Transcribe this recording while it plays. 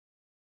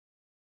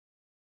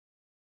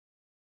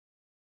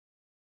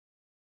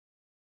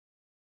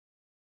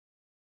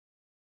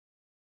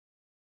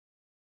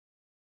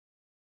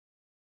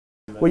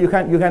Well, you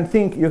can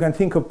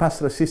think of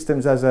pastoral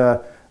systems as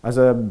a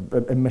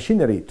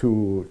machinery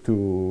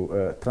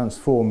to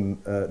transform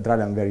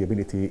dryland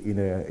variability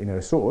in a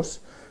resource.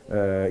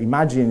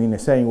 Imagine in the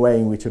same way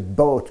in which a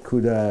boat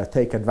could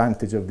take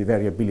advantage of the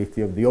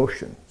variability of the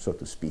ocean, so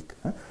to speak.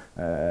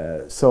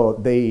 So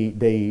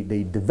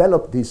they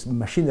develop this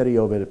machinery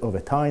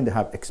over time. They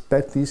have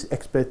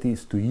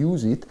expertise to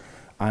use it,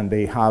 and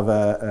they have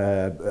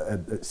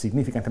a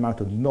significant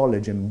amount of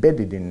knowledge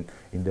embedded in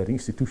their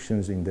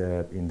institutions, in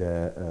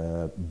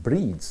the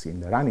breeds, in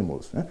their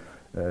animals,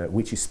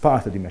 which is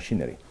part of the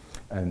machinery.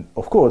 And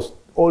of course,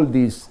 all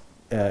these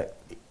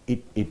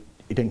it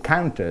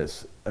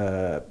encounters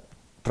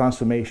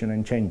transformation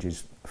and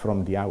changes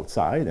from the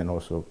outside, and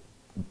also,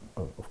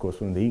 of course,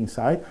 from the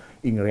inside,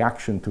 in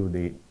reaction to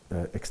the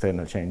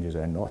external changes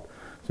or not.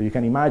 So you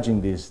can imagine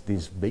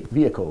these big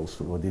vehicles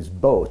or this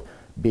boat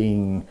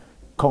being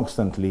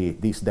constantly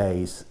these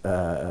days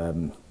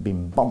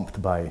being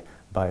bumped by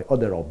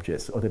other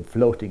objects, other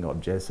floating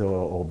objects,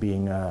 or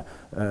being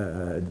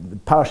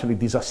partially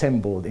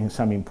disassembled in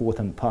some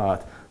important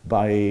part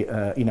by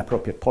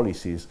inappropriate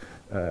policies,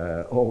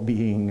 or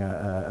being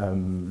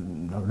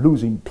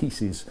losing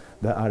pieces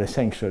that are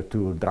essential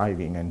to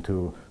driving and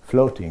to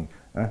floating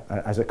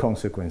as a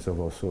consequence of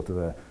all sort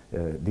of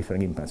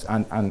different impacts.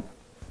 And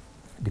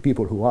the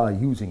people who are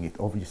using it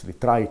obviously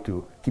try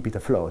to keep it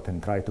afloat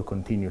and try to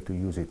continue to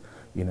use it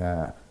in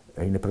a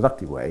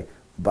productive way,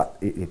 but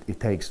it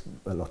takes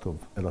a lot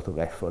of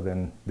effort,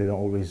 and they don't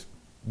always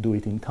do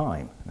it in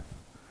time.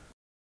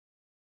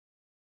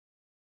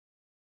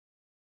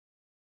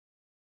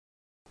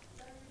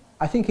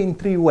 I think in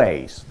three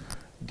ways.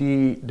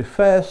 The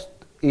first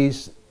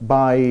is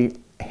by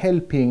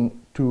helping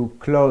to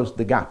close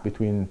the gap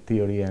between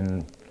theory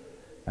and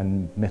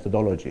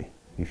methodology,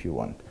 if you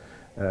want.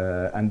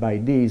 And by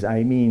this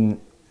I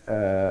mean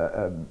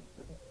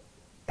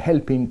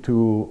helping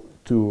to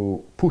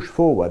push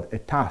forward a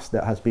task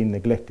that has been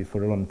neglected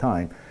for a long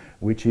time,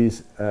 which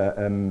is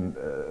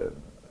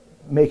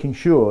making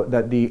sure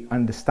that the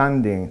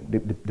understanding,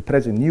 the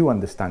present new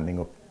understanding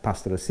of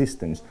pastoral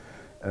systems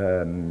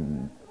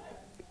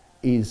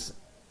is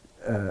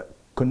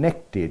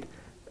connected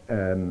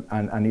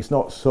and is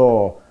not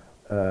so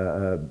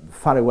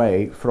far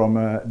away from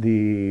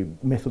the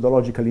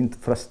methodological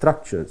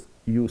infrastructures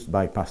used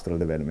by pastoral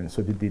development.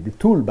 So the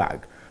tool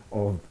bag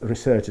of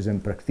researchers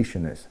and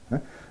practitioners,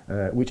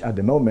 which at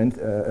the moment,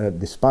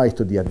 despite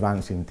the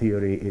advance in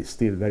theory, is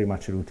still very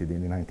much rooted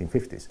in the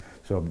 1950s.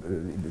 So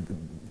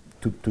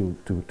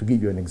to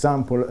give you an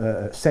example,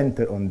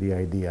 center on the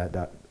idea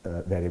that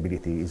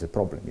variability is a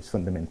problem, it's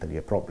fundamentally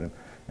a problem,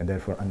 and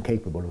therefore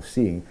incapable of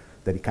seeing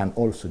that it can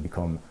also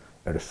become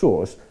a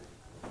resource,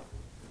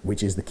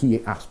 which is the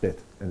key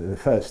aspect, the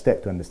first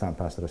step to understand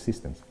pastoral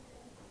systems.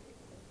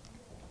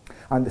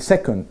 And the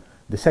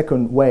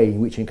second way in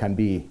which it can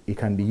be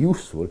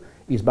useful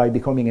is by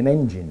becoming an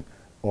engine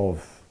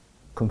of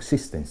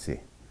consistency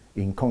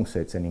in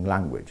concepts and in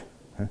language.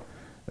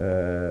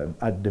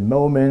 At the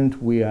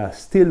moment, we are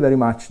still very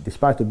much,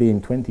 despite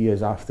being 20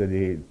 years after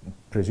the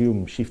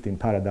presumed shift in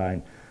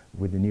paradigm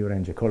with the new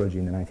range ecology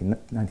in the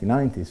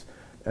 1990s,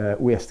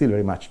 we are still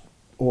very much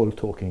all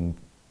talking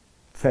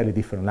fairly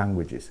different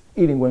languages,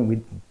 even when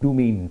we do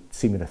mean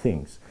similar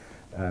things.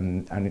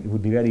 And it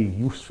would be very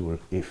useful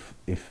if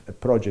a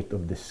project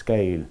of the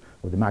scale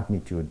or the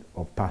magnitude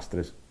of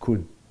PASTRES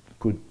could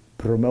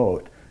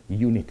promote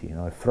unity,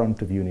 a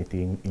front of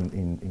unity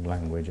in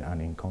language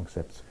and in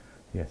concepts.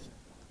 Yes.